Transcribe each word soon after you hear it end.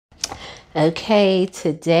Okay,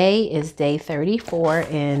 today is day 34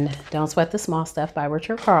 in Don't Sweat the Small Stuff by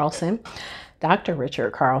Richard Carlson, Dr.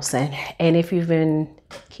 Richard Carlson. And if you've been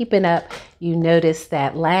keeping up, you noticed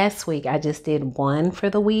that last week I just did one for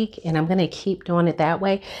the week, and I'm going to keep doing it that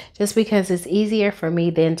way just because it's easier for me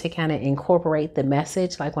then to kind of incorporate the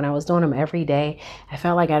message. Like when I was doing them every day, I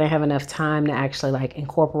felt like I didn't have enough time to actually like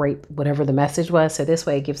incorporate whatever the message was. So this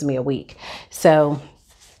way it gives me a week. So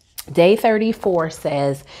day 34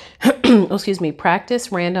 says, excuse me,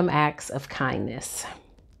 practice random acts of kindness.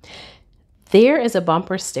 There is a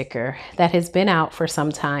bumper sticker that has been out for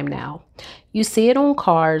some time now. You see it on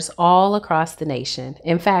cars all across the nation.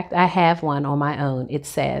 In fact, I have one on my own. It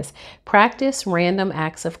says, practice random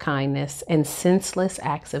acts of kindness and senseless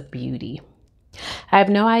acts of beauty. I have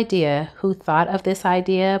no idea who thought of this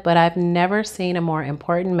idea, but I've never seen a more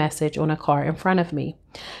important message on a car in front of me.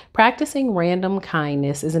 Practicing random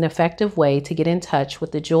kindness is an effective way to get in touch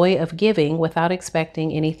with the joy of giving without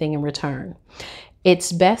expecting anything in return.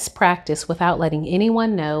 It's best practice without letting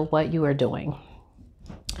anyone know what you are doing.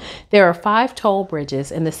 There are 5 toll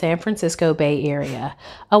bridges in the San Francisco Bay Area.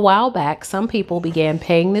 A while back, some people began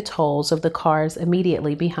paying the tolls of the cars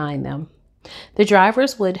immediately behind them. The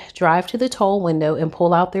drivers would drive to the toll window and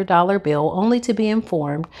pull out their dollar bill only to be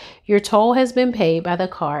informed your toll has been paid by the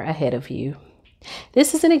car ahead of you.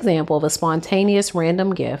 This is an example of a spontaneous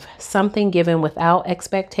random gift, something given without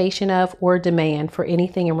expectation of or demand for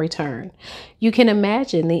anything in return. You can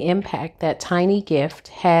imagine the impact that tiny gift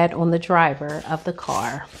had on the driver of the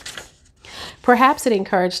car. Perhaps it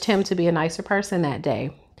encouraged him to be a nicer person that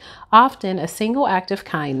day. Often, a single act of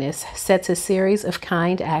kindness sets a series of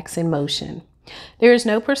kind acts in motion. There is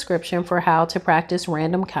no prescription for how to practice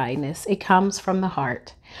random kindness. It comes from the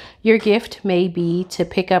heart. Your gift may be to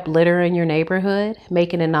pick up litter in your neighborhood,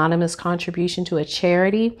 make an anonymous contribution to a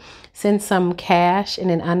charity, send some cash in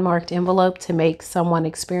an unmarked envelope to make someone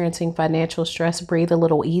experiencing financial stress breathe a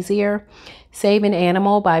little easier, save an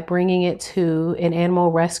animal by bringing it to an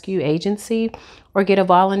animal rescue agency, or get a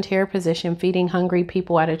volunteer position feeding hungry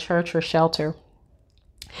people at a church or shelter.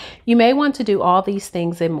 You may want to do all these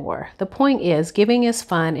things and more. The point is, giving is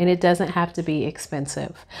fun and it doesn't have to be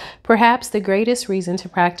expensive. Perhaps the greatest reason to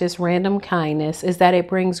practice random kindness is that it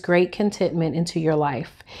brings great contentment into your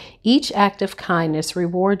life. Each act of kindness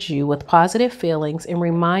rewards you with positive feelings and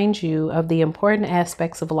reminds you of the important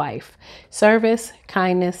aspects of life: service,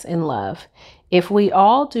 kindness, and love. If we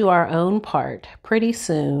all do our own part, pretty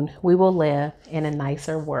soon we will live in a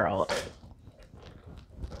nicer world.